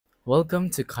Welcome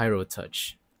to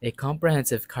Chirotouch, a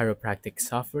comprehensive chiropractic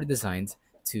software designed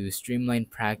to streamline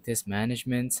practice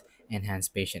management, enhance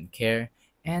patient care,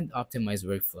 and optimize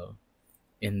workflow.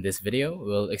 In this video,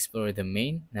 we'll explore the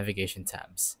main navigation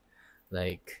tabs,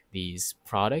 like these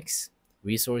products,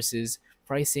 resources,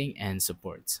 pricing, and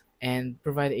support, and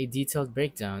provide a detailed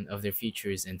breakdown of their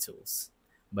features and tools.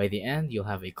 By the end, you'll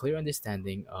have a clear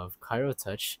understanding of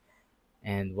Chirotouch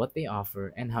and what they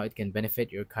offer and how it can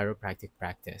benefit your chiropractic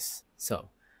practice. So,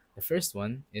 the first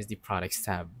one is the Products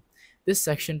tab. This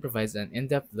section provides an in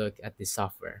depth look at the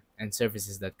software and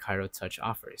services that ChiroTouch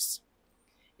offers.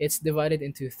 It's divided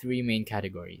into three main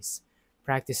categories: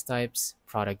 practice types,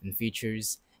 product and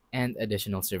features, and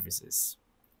additional services.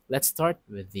 Let's start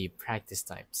with the practice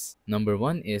types. Number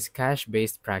one is cash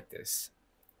based practice.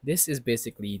 This is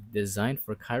basically designed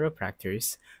for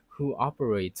chiropractors who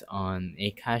operate on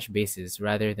a cash basis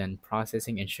rather than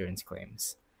processing insurance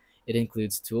claims. It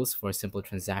includes tools for simple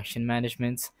transaction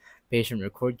management, patient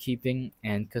record keeping,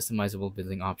 and customizable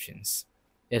billing options.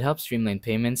 It helps streamline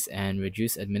payments and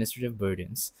reduce administrative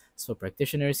burdens so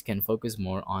practitioners can focus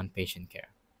more on patient care.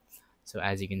 So,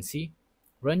 as you can see,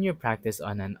 run your practice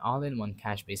on an all in one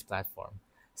cash based platform.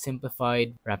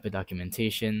 Simplified, rapid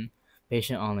documentation,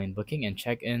 patient online booking and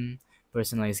check in,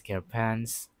 personalized care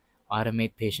plans,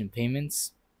 automate patient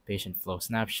payments, patient flow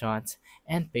snapshots,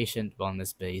 and patient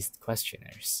wellness based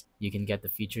questionnaires. You can get the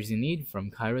features you need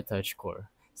from ChiroTouch Core.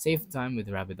 Save time with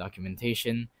rapid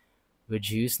documentation,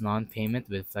 reduce non payment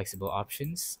with flexible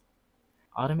options,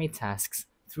 automate tasks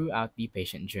throughout the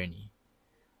patient journey.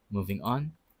 Moving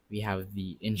on, we have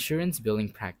the insurance billing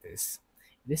practice.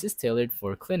 This is tailored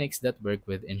for clinics that work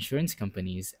with insurance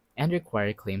companies and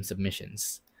require claim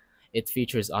submissions. It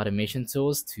features automation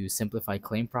tools to simplify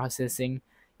claim processing,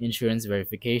 insurance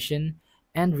verification,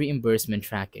 and reimbursement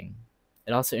tracking.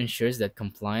 It also ensures that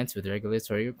compliance with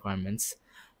regulatory requirements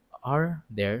are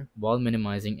there while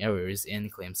minimizing errors in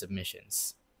claim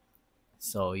submissions.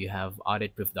 So you have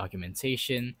audit-proof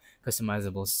documentation,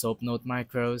 customizable soap note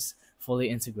macros, fully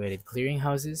integrated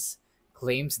clearinghouses,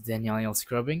 claims denial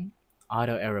scrubbing,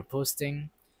 auto error posting,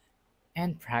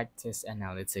 and practice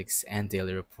analytics and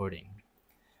daily reporting.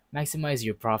 Maximize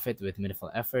your profit with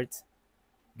minimal effort,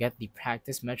 get the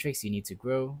practice metrics you need to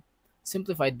grow,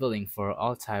 simplified billing for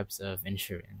all types of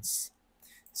insurance.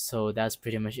 So that's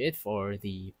pretty much it for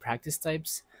the practice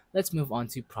types. Let's move on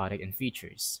to product and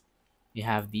features. You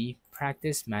have the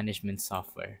practice management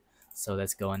software. So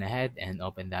let's go on ahead and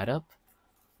open that up.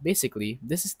 Basically,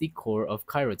 this is the core of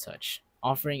ChiroTouch,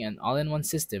 offering an all-in-one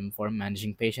system for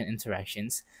managing patient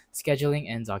interactions, scheduling,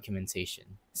 and documentation.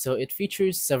 So it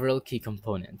features several key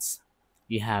components.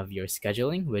 You have your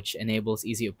scheduling, which enables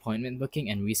easy appointment booking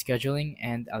and rescheduling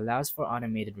and allows for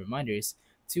automated reminders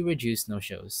to reduce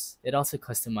no-shows. It also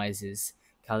customizes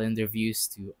calendar views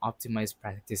to optimize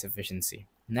practice efficiency.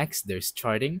 Next, there's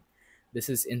charting. This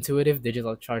is intuitive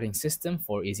digital charting system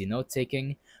for easy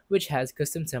note-taking, which has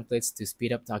custom templates to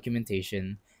speed up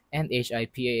documentation and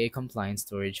HIPAA compliant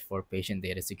storage for patient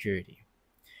data security.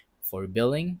 For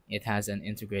billing, it has an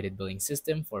integrated billing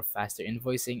system for faster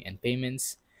invoicing and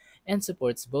payments, and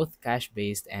supports both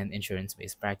cash-based and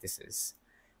insurance-based practices.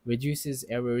 Reduces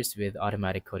errors with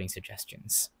automatic coding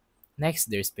suggestions. Next,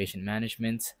 there's patient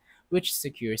management, which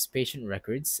secures patient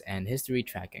records and history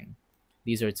tracking.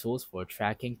 These are tools for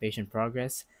tracking patient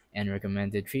progress and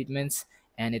recommended treatments,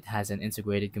 and it has an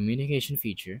integrated communication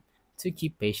feature to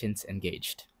keep patients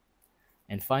engaged.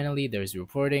 And finally, there's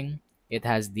reporting. It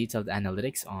has detailed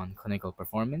analytics on clinical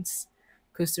performance,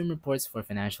 custom reports for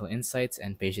financial insights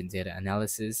and patient data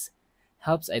analysis,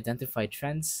 helps identify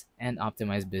trends and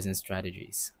optimize business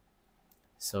strategies.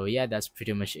 So, yeah, that's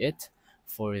pretty much it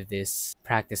for this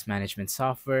practice management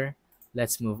software.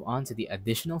 Let's move on to the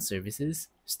additional services,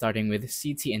 starting with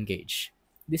CT Engage.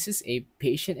 This is a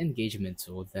patient engagement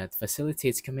tool that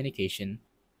facilitates communication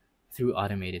through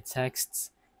automated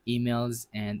texts, emails,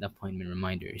 and appointment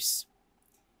reminders.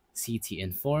 CT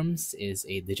Informs is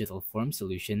a digital form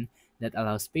solution that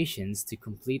allows patients to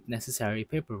complete necessary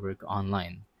paperwork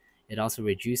online. It also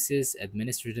reduces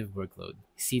administrative workload.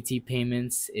 CT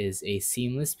Payments is a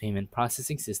seamless payment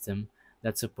processing system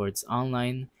that supports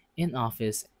online, in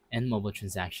office, and mobile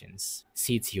transactions.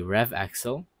 CT Rev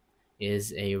Axle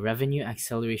is a revenue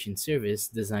acceleration service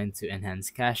designed to enhance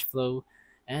cash flow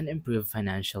and improve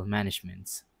financial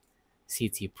management.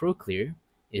 CT ProClear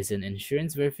is an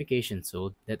insurance verification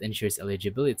tool that ensures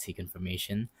eligibility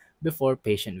confirmation before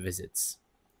patient visits.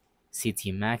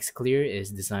 CT Max Clear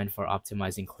is designed for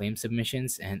optimizing claim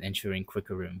submissions and ensuring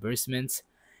quicker reimbursements,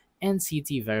 and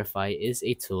CT Verify is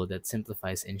a tool that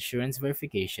simplifies insurance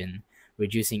verification,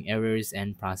 reducing errors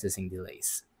and processing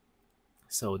delays.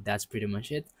 So that's pretty much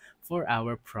it for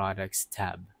our products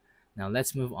tab. Now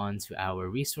let's move on to our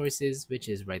resources, which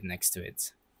is right next to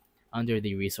it. Under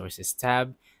the resources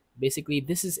tab, basically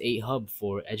this is a hub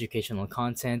for educational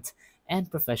content and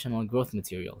professional growth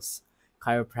materials.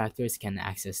 Chiropractors can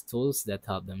access tools that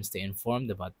help them stay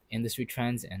informed about industry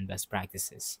trends and best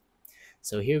practices.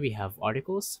 So here we have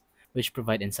articles which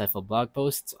provide insightful blog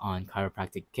posts on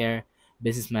chiropractic care,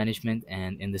 business management,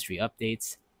 and industry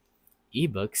updates.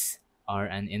 Ebooks are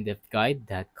an in-depth guide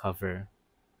that cover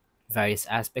various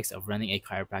aspects of running a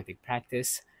chiropractic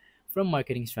practice, from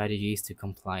marketing strategies to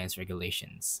compliance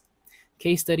regulations.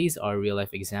 Case studies are real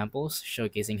life examples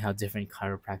showcasing how different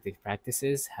chiropractic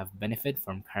practices have benefited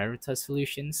from Chirotouch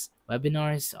solutions.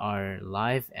 Webinars are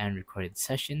live and recorded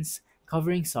sessions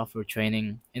covering software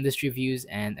training, industry views,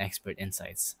 and expert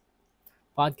insights.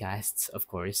 Podcasts, of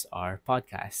course, are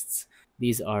podcasts.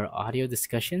 These are audio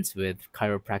discussions with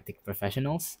chiropractic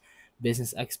professionals,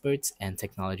 business experts, and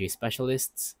technology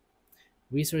specialists.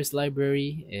 Resource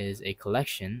Library is a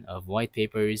collection of white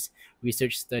papers,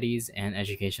 research studies, and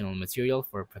educational material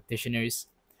for practitioners.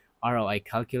 ROI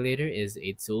Calculator is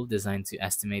a tool designed to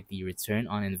estimate the return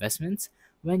on investment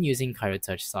when using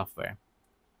Chirotouch software,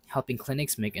 helping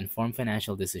clinics make informed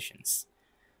financial decisions.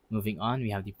 Moving on, we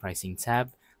have the pricing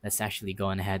tab. Let's actually go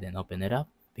on ahead and open it up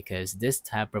because this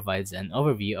tab provides an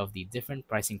overview of the different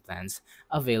pricing plans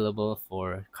available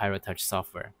for Chirotouch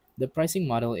software. The pricing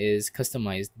model is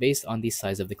customized based on the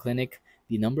size of the clinic,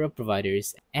 the number of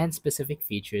providers, and specific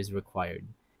features required.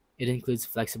 It includes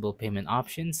flexible payment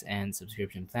options and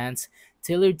subscription plans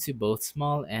tailored to both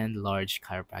small and large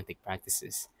chiropractic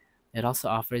practices. It also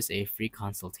offers a free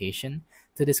consultation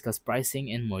to discuss pricing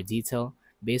in more detail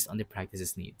based on the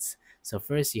practice's needs. So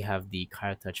first you have the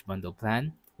Chiropractic bundle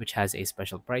plan, which has a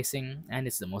special pricing and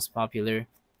it's the most popular.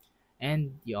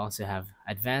 And you also have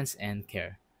advanced and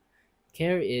care.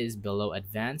 Care is below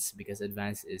advanced because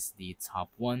advanced is the top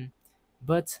one,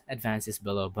 but advanced is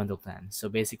below bundle plan. So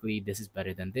basically this is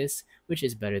better than this, which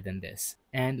is better than this.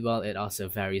 And well, it also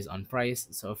varies on price,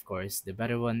 so of course the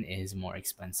better one is more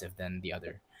expensive than the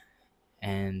other.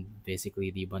 And basically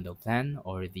the bundle plan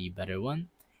or the better one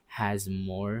has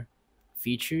more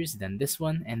features than this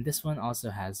one, and this one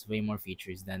also has way more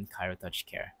features than Chirotouch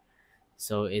Care.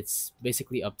 So it's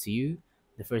basically up to you.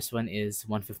 The first one is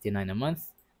 159 a month,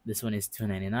 this one is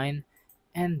 299,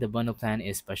 and the bundle plan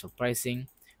is special pricing,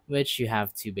 which you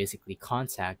have to basically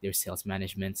contact their sales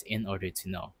management in order to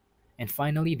know. And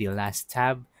finally, the last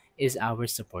tab is our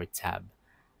support tab.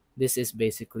 This is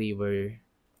basically where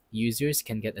users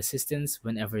can get assistance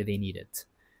whenever they need it.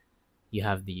 You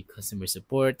have the customer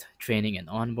support, training and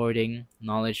onboarding,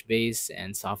 knowledge base,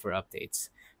 and software updates.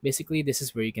 Basically, this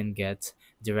is where you can get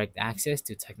direct access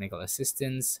to technical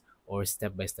assistance or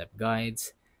step by step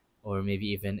guides, or maybe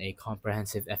even a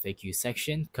comprehensive FAQ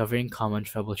section covering common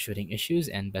troubleshooting issues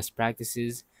and best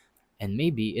practices, and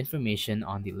maybe information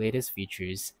on the latest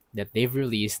features that they've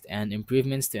released and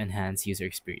improvements to enhance user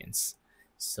experience.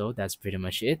 So that's pretty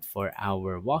much it for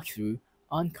our walkthrough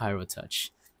on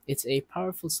ChiroTouch. It's a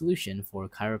powerful solution for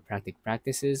chiropractic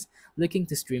practices looking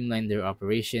to streamline their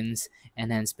operations,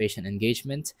 enhance patient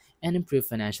engagement, and improve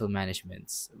financial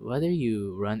management. Whether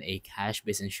you run a cash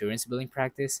based insurance billing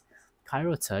practice,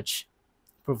 ChiroTouch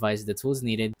provides the tools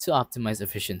needed to optimize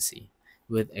efficiency.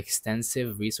 With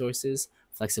extensive resources,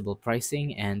 flexible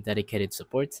pricing, and dedicated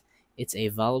support, it's a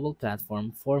valuable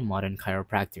platform for modern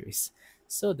chiropractors.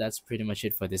 So that's pretty much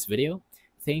it for this video.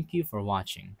 Thank you for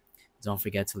watching. Don't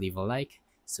forget to leave a like,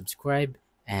 subscribe,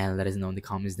 and let us know in the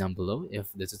comments down below if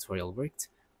the tutorial worked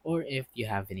or if you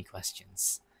have any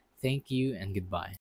questions. Thank you and goodbye.